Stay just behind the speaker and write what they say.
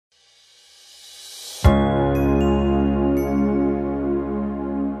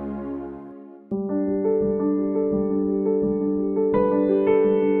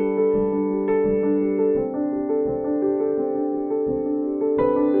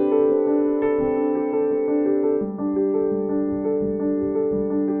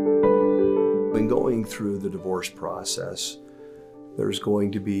going through the divorce process, there's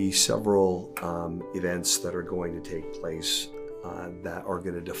going to be several events that are going to take place that are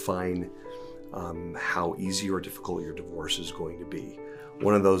going to define how easy or difficult your divorce is going to be.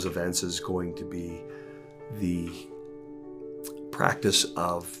 One of those events is going to be the practice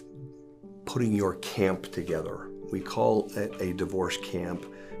of putting your camp together. We call it a divorce camp,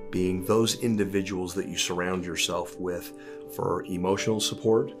 being those individuals that you surround yourself with for emotional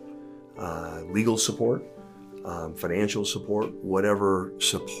support, legal support, financial support, whatever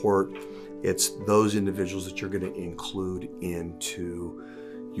support. It's those individuals that you're going to include into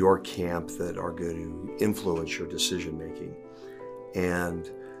your camp that are going to influence your decision making. And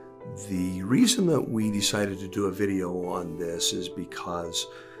the reason that we decided to do a video on this is because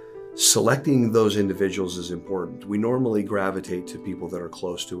selecting those individuals is important. We normally gravitate to people that are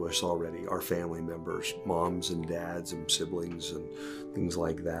close to us already. Our family members, moms and dads and siblings and things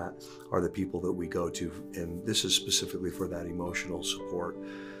like that are the people that we go to. And this is specifically for that emotional support.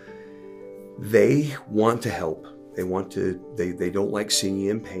 They want to help. They don't like seeing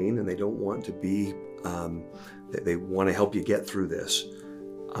you in pain, and they don't want to be, they want to help you get through this.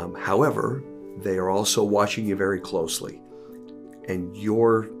 However, they are also watching you very closely, and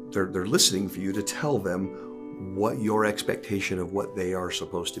they're listening for you to tell them what your expectation of what they are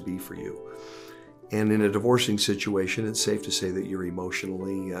supposed to be for you. And in a divorcing situation, it's safe to say that you're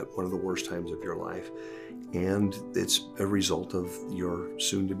emotionally at one of the worst times of your life. And it's a result of your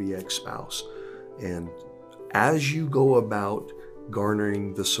soon-to-be ex-spouse. And as you go about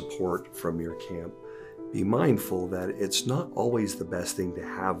garnering the support from your camp, be mindful that it's not always the best thing to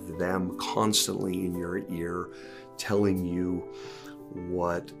have them constantly in your ear telling you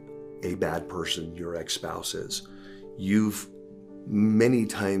what a bad person your ex-spouse is. You've many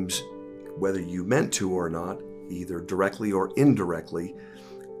times, whether you meant to or not, either directly or indirectly,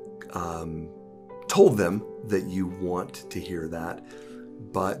 told them that you want to hear that.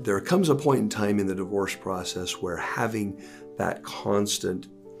 But there comes a point in time in the divorce process where having that constant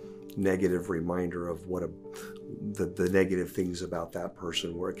negative reminder of what the negative things about that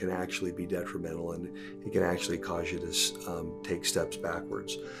person, where it can actually be detrimental and it can actually cause you to take steps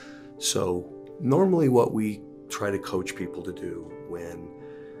backwards. So normally what we try to coach people to do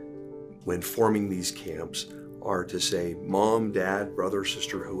when forming these camps are to say, mom, dad, brother,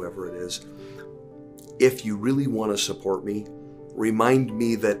 sister, whoever it is, if you really want to support me, remind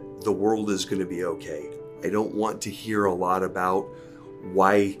me that the world is going to be okay. I don't want to hear a lot about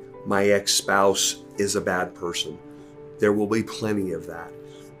why my ex-spouse is a bad person. There will be plenty of that.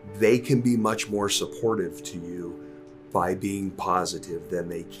 They can be much more supportive to you by being positive than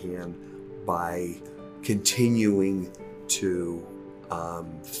they can by continuing to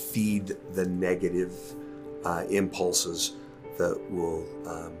feed the negative impulses that will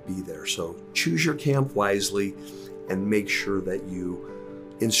be there. So choose your camp wisely and make sure that you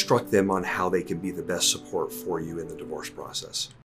instruct them on how they can be the best support for you in the divorce process.